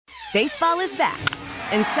Baseball is back,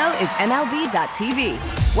 and so is MLB.tv.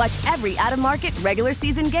 Watch every out-of-market regular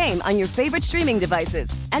season game on your favorite streaming devices,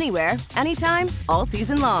 anywhere, anytime, all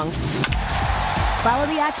season long. Follow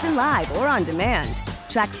the action live or on demand.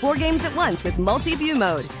 Track 4 games at once with multi-view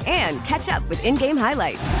mode and catch up with in-game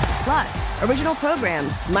highlights. Plus, original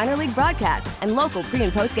programs, minor league broadcasts, and local pre-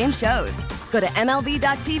 and post-game shows. Go to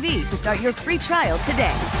MLB.tv to start your free trial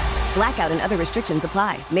today. Blackout and other restrictions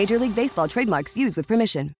apply. Major League Baseball trademarks used with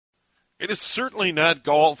permission. It is certainly not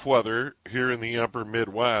golf weather here in the upper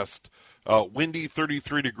Midwest. Windy,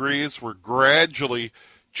 33 degrees. We're gradually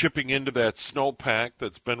chipping into that snowpack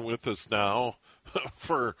that's been with us now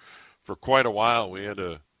for quite a while. We had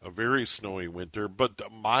a very snowy winter, but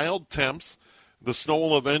mild temps. The snow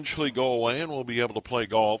will eventually go away, and we'll be able to play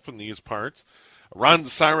golf in these parts. Ron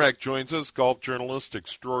Syrak joins us, golf journalist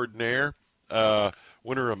extraordinaire,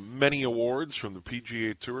 winner of many awards from the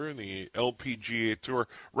PGA Tour and the LPGA Tour.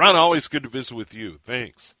 Ron, always good to visit with you.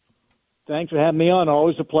 Thanks. Thanks for having me on.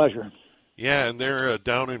 Always a pleasure. Yeah, and they're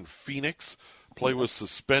down in Phoenix. Play was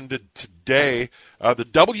suspended today. The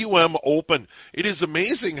WM Open. It is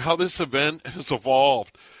amazing how this event has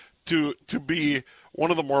evolved to be one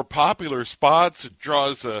of the more popular spots. It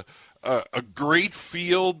draws a great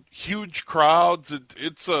field, huge crowds.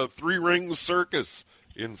 It's a three-ring circus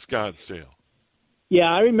in Scottsdale. Yeah,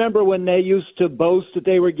 I remember when they used to boast that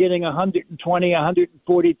they were getting 120,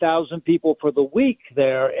 140,000 people for the week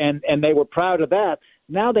there, and they were proud of that.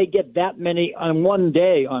 Now they get that many on one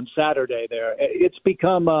day on Saturday there. It's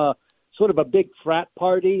become sort of a big frat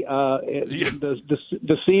party.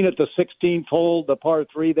 The scene at the 16th hole, the par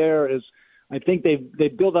 3 there is, I think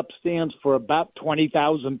they've built up stands for about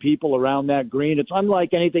 20,000 people around that green. It's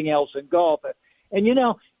unlike anything else in golf. And, you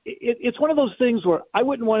know, it's one of those things where I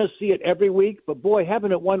wouldn't want to see it every week, but, boy,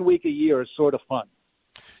 having it 1 week a year is sort of fun.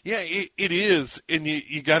 Yeah, it is, and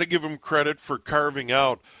you got to give them credit for carving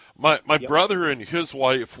out. My brother and his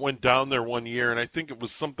wife went down there one year, and I think it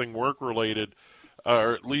was something work-related,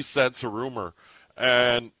 or at least that's a rumor.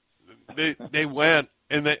 And they went,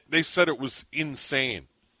 and they said it was insane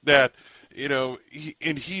that, you know,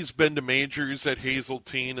 he's been to majors at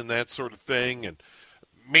Hazeltine and that sort of thing, and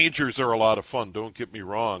majors are a lot of fun, don't get me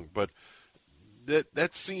wrong, but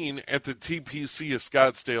that scene at the TPC of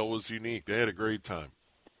Scottsdale was unique. They had a great time.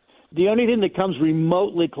 The only thing that comes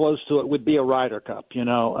remotely close to it would be a Ryder Cup, you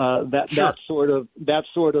know, that sort of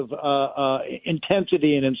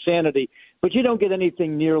intensity and insanity. But you don't get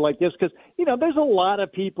anything near like this because, you know, there's a lot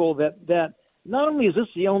of people that not only is this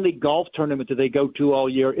the only golf tournament that they go to all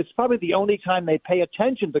year, it's probably the only time they pay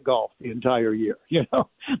attention to golf the entire year. You know,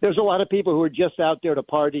 there's a lot of people who are just out there to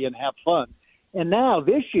party and have fun. And now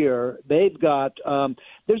this year they've got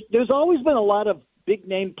there's always been a lot of big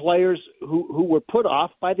name players who were put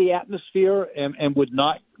off by the atmosphere and would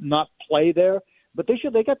not play there. But this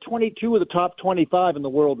year they got 22 of the top 25 in the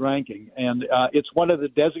world ranking. And it's one of the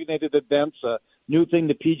designated events, a new thing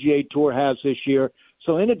the PGA Tour has this year.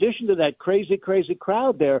 So in addition to that crazy, crazy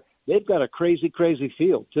crowd there, they've got a crazy, crazy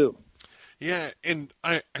field too. Yeah, and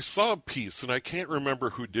I saw a piece, and I can't remember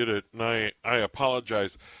who did it, and I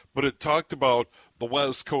apologize, but it talked about the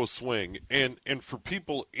West Coast swing. And for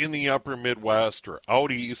people in the upper Midwest or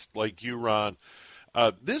out east like you, Ron,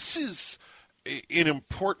 this is an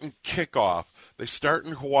important kickoff. They start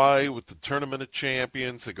in Hawaii with the Tournament of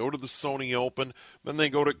Champions. They go to the Sony Open. Then they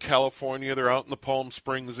go to California. They're out in the Palm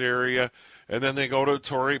Springs area. And then they go to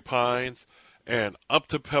Torrey Pines and up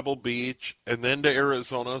to Pebble Beach, and then to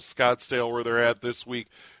Arizona, Scottsdale, where they're at this week.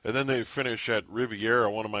 And then they finish at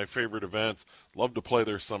Riviera, one of my favorite events. Love to play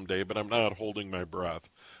there someday, but I'm not holding my breath.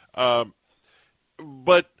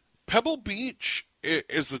 But Pebble Beach,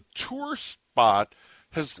 as a tour spot,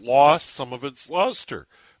 has lost some of its luster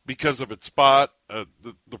because of its spot,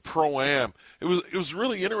 the Pro-Am. It was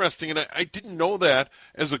really interesting, and I didn't know that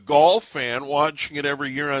as a golf fan watching it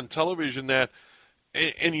every year on television that.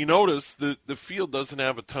 And you notice the field doesn't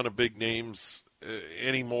have a ton of big names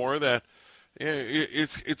anymore. That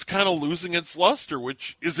it's kind of losing its luster,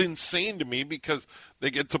 which is insane to me because they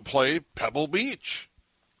get to play Pebble Beach.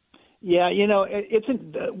 Yeah, you know,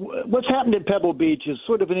 what's happened at Pebble Beach is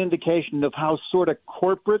sort of an indication of how sort of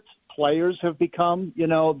corporate players have become. You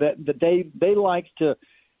know, that they like to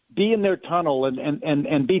be in their tunnel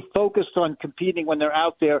and be focused on competing when they're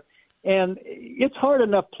out there, and it's hard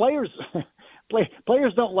enough.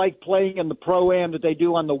 Players don't like playing in the Pro-Am that they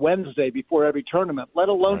do on the Wednesday before every tournament, let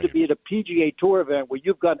alone to be at a PGA Tour event where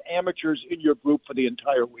you've got amateurs in your group for the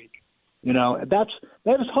entire week. You know, that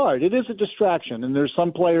is hard. It is a distraction, and there's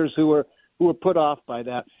some players who are put off by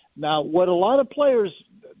that. Now, what a lot of players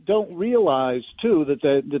don't realize too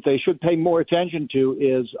that they should pay more attention to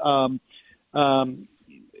is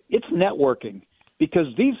it's networking. Because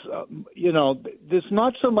these, there's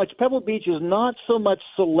not so much, Pebble Beach is not so much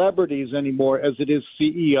celebrities anymore as it is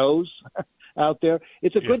CEOs out there.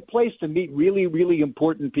 It's a good place to meet really, really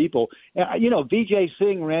important people. Vijay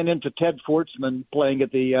Singh ran into Ted Fortsman playing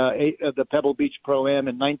at the Pebble Beach Pro-Am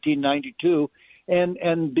in 1992.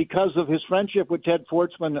 And because of his friendship with Ted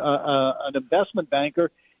Fortsman, an investment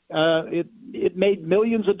banker, it made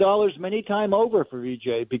millions of dollars many times over for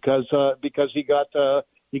Vijay because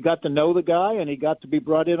he got to know the guy, and he got to be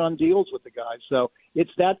brought in on deals with the guy. So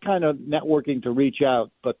it's that kind of networking to reach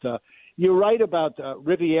out. But you're right about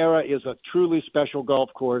Riviera is a truly special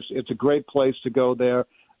golf course. It's a great place to go there.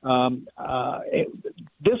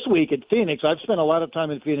 This week at Phoenix, I've spent a lot of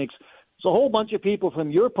time in Phoenix. It's a whole bunch of people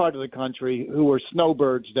from your part of the country who are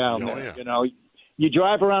snowbirds down there. Yeah. You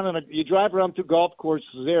drive around through golf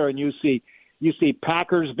courses there, and you see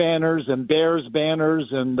Packers banners and Bears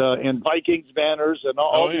banners and Vikings banners and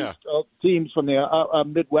all these teams from the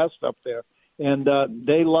Midwest up there, and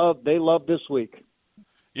they love this week.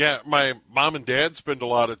 Yeah, my mom and dad spend a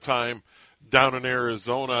lot of time down in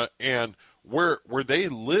Arizona, and where they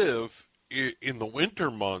live in the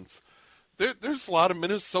winter months, there's a lot of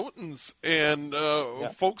Minnesotans and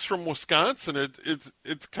folks from Wisconsin.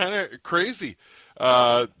 It's kind of crazy.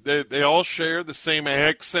 They all share the same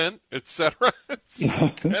accent, etc.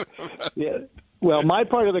 Yeah. Well, my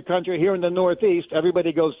part of the country here in the Northeast,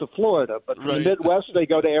 everybody goes to Florida, but in the Midwest they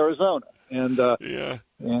go to Arizona, and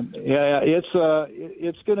it's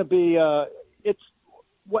going to be it's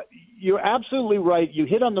what you're absolutely right. You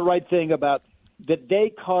hit on the right thing about that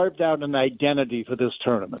they carved out an identity for this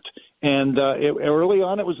tournament. And early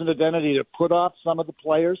on, it was an identity to put off some of the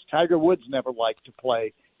players. Tiger Woods never liked to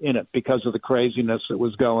play in it because of the craziness that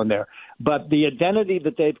was going there. But the identity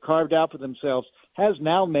that they've carved out for themselves has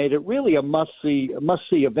now made it really a must-see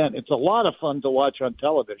event. It's a lot of fun to watch on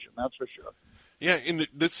television, that's for sure. Yeah, and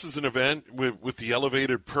this is an event with the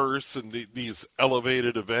elevated purse and these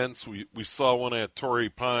elevated events. We saw one at Torrey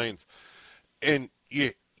Pines. And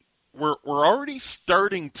we're already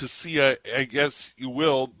starting to see, I guess you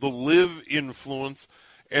will, the live influence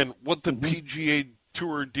and what the PGA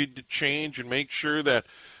Tour did to change and make sure that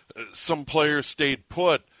some players stayed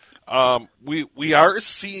put. We are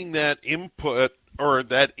seeing that input or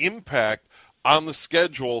that impact on the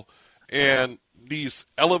schedule, and these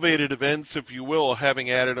elevated events, if you will, having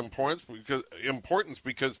added importance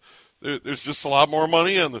because there's just a lot more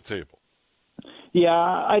money on the table. Yeah,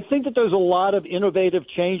 I think that there's a lot of innovative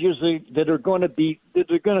changes that are going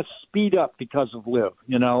to speed up because of LIV,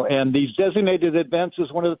 and these designated events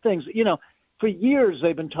is one of the things, for years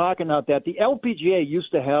they've been talking about that. The LPGA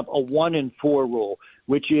used to have a 1-in-4 rule,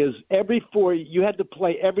 which is you had to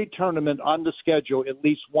play every tournament on the schedule at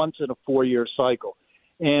least once in a 4-year cycle.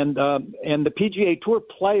 And the PGA Tour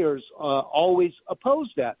players always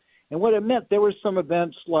opposed that. And what it meant, there were some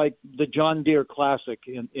events like the John Deere Classic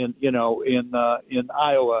in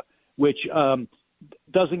Iowa, which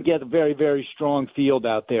doesn't get a very, very strong field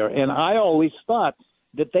out there. And I always thought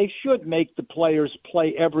that they should make the players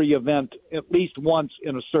play every event at least once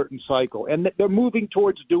in a certain cycle. And they're moving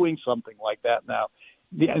towards doing something like that now.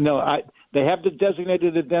 They have the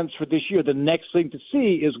designated events for this year. The next thing to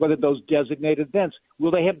see is whether those designated events,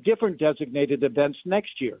 will they have different designated events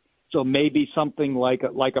next year? So maybe something like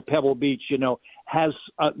a Pebble Beach, has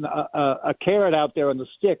a carrot out there on the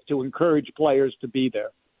stick to encourage players to be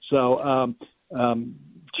there. So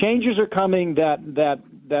changes are coming that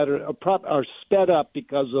are sped up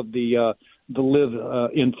because of the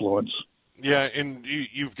LIV influence. Yeah, and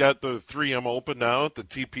you've got the 3M Open now at the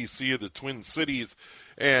TPC of the Twin Cities,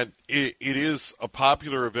 and it is a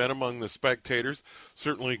popular event among the spectators.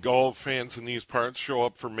 Certainly golf fans in these parts show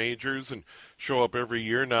up for majors and show up every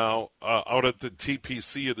year now out at the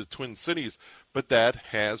TPC of the Twin Cities, but that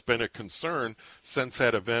has been a concern since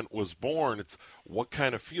that event was born. It's what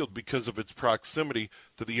kind of field, because of its proximity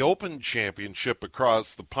to the Open Championship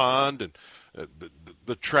across the pond and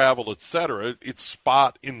the travel, etc., its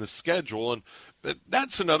spot in the schedule, and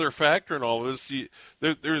that's another factor in all this.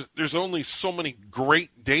 There's only so many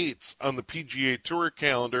great dates on the PGA Tour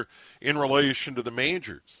calendar in relation to the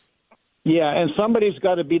majors. Yeah, and somebody's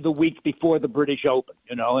got to be the week before the British Open,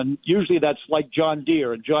 and usually that's like John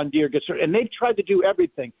Deere, and John Deere gets hurt. And they've tried to do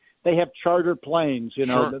everything. They have charter planes,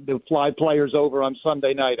 Sure. They'll fly players over on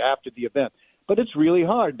Sunday night after the event. But it's really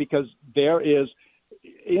hard because there is –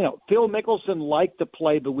 Phil Mickelson liked to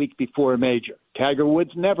play the week before a major. Tiger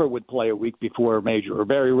Woods never would play a week before a major, or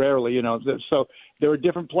very rarely, So there are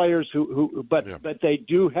different players but they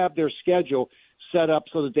do have their schedule set up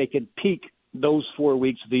so that they can peak those 4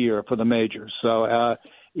 weeks of the year for the majors. So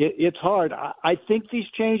it's hard. I think these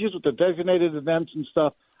changes with the designated events and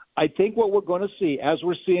stuff, I think what we're going to see, as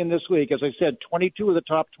we're seeing this week, as I said, 22 of the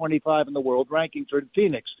top 25 in the world rankings are in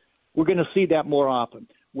Phoenix. We're going to see that more often,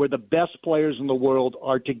 where the best players in the world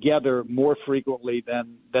are together more frequently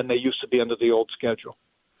than they used to be under the old schedule.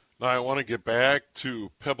 Now, I want to get back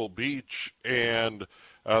to Pebble Beach, and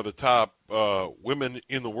the top women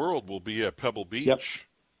in the world will be at Pebble Beach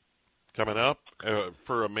coming up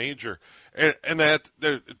for a major. And that's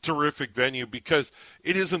a terrific venue because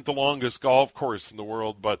it isn't the longest golf course in the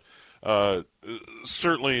world, but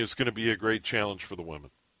certainly is going to be a great challenge for the women.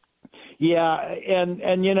 Yeah,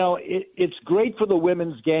 and you know, it's great for the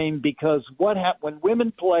women's game because when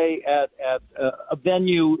women play at a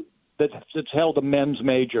venue that's held a men's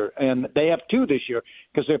major, and they have two this year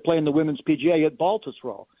because they're playing the women's PGA at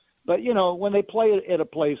Baltusrol. But you know, when they play at a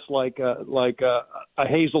place like a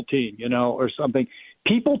Hazeltine, you know, or something,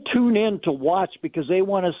 people tune in to watch because they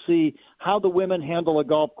want to see how the women handle a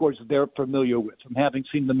golf course they're familiar with from having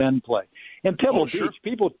seen the men play. And Pebble Beach,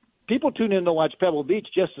 people tune in to watch Pebble Beach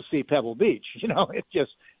just to see Pebble Beach. You know, it's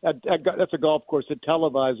just that's a golf course that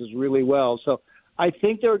televises really well. So I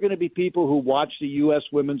think there are going to be people who watch the U.S.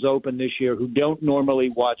 Women's Open this year who don't normally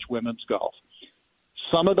watch women's golf.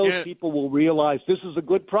 Some of those people will realize this is a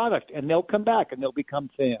good product, and they'll come back and they'll become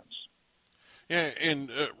fans. Yeah,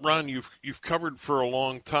 and Ron, you've covered for a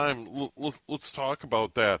long time. Let's talk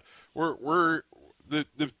about that. We're the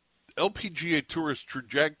LPGA Tour's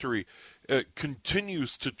trajectory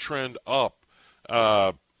continues to trend up.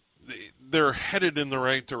 They're headed in the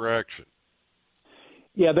right direction.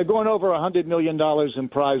 Yeah, they're going over $100 million in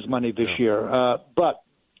prize money this year, but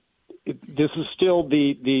this is still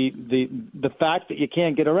the fact that you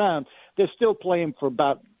can't get around. They're still playing for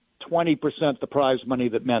about 20% the prize money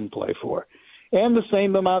that men play for, and the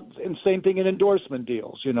same amount and same thing in endorsement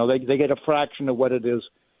deals. You know, they get a fraction of what it is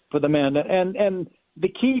for the men, and the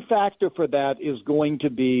key factor for that is going to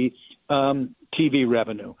be TV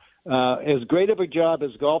revenue. As great of a job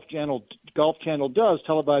as Golf Channel does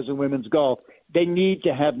televising women's golf, they need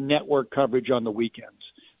to have network coverage on the weekends.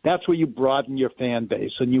 That's where you broaden your fan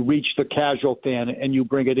base and you reach the casual fan and you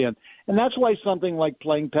bring it in. And that's why something like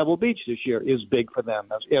playing Pebble Beach this year is big for them.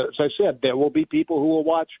 As I said, there will be people who will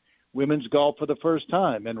watch women's golf for the first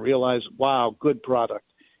time and realize, wow, good product.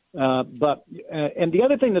 And the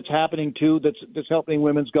other thing that's happening, too, that's helping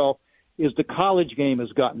women's golf is the college game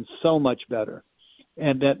has gotten so much better.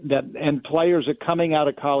 And and players are coming out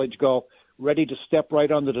of college golf ready to step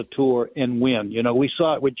right onto the tour and win. You know, we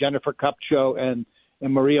saw it with Jennifer Kupcho and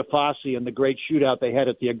Maria Fassi in the great shootout they had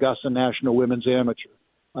at the Augusta National Women's Amateur.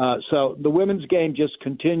 So the women's game just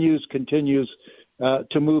continues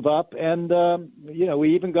to move up. And, you know,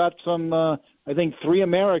 we even got some, I think, 3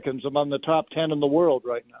 Americans among the top 10 in the world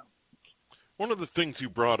right now. One of the things you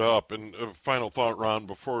brought up, and a final thought, Ron,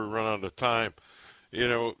 before we run out of time, you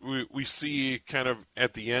know, we see kind of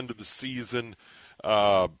at the end of the season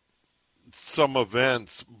some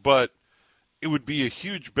events, but it would be a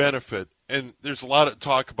huge benefit. And there's a lot of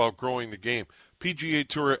talk about growing the game. PGA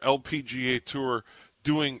Tour, LPGA Tour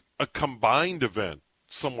doing a combined event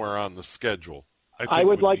somewhere on the schedule. I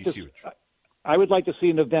would like to. Huge. I would like to see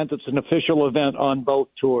an event that's an official event on both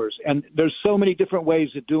tours. And there's so many different ways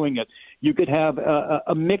of doing it. You could have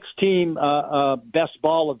a mixed team best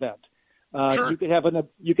ball event. Sure. You could have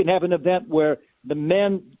an event where the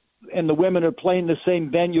men and the women are playing the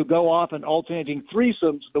same venue, go off and alternating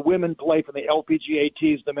threesomes. The women play from the LPGA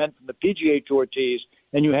tees, the men from the PGA Tour tees,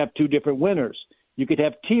 and you have 2 different winners. You could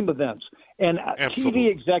have team events. And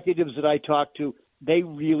TV executives that I talk to, they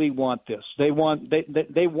really want this. They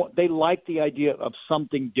like the idea of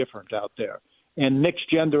something different out there. And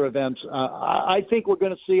mixed gender events, I think we're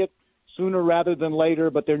going to see it sooner rather than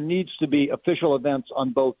later, but there needs to be official events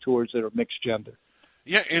on both tours that are mixed gender.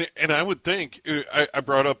 Yeah, and I would think, I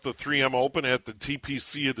brought up the 3M Open at the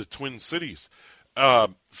TPC of the Twin Cities.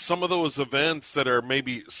 Some of those events that are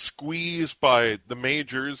maybe squeezed by the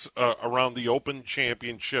majors around the Open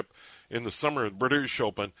Championship in the summer, the British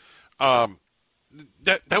Open,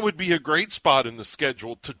 that would be a great spot in the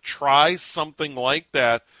schedule to try something like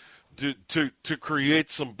that to create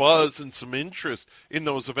some buzz and some interest in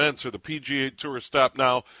those events. Or the PGA Tour stop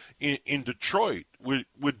now in Detroit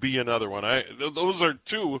would be another one. Those are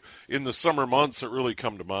 2 in the summer months that really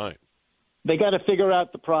come to mind. They got to figure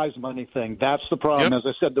out the prize money thing. That's the problem. Yep.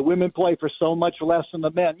 As I said, the women play for so much less than the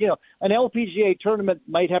men. You know, an LPGA tournament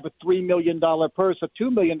might have a $3 million purse, a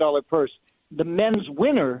 $2 million purse. The men's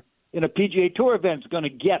winner in a PGA Tour event is going to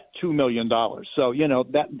get $2 million. So, you know,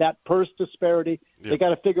 that purse disparity, They got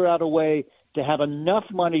to figure out a way to have enough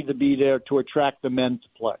money to be there to attract the men to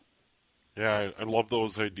play. Yeah, I love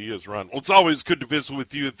those ideas, Ron. Well, it's always good to visit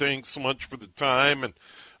with you. Thanks so much for the time, and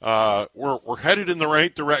we're headed in the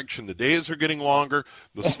right direction. The days are getting longer.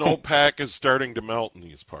 The snowpack is starting to melt in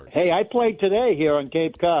these parts. Hey, I played today here on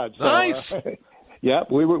Cape Cod. So, nice. Yeah,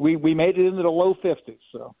 we made it into the low 50s.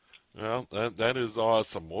 So. Well, that is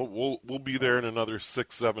awesome. We'll be there in another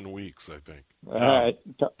 6-7 weeks, I think. All right.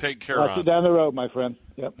 Take care, Talk Ron. you down the road, my friend.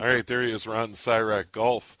 Yep. All right, there he is, Ron Sirak,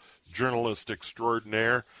 golf journalist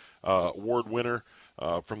extraordinaire, award winner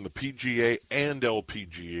from the PGA and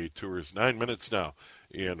LPGA tours. 9 minutes now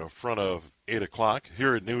in front of 8 o'clock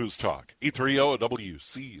here at News Talk 830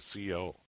 WCCO.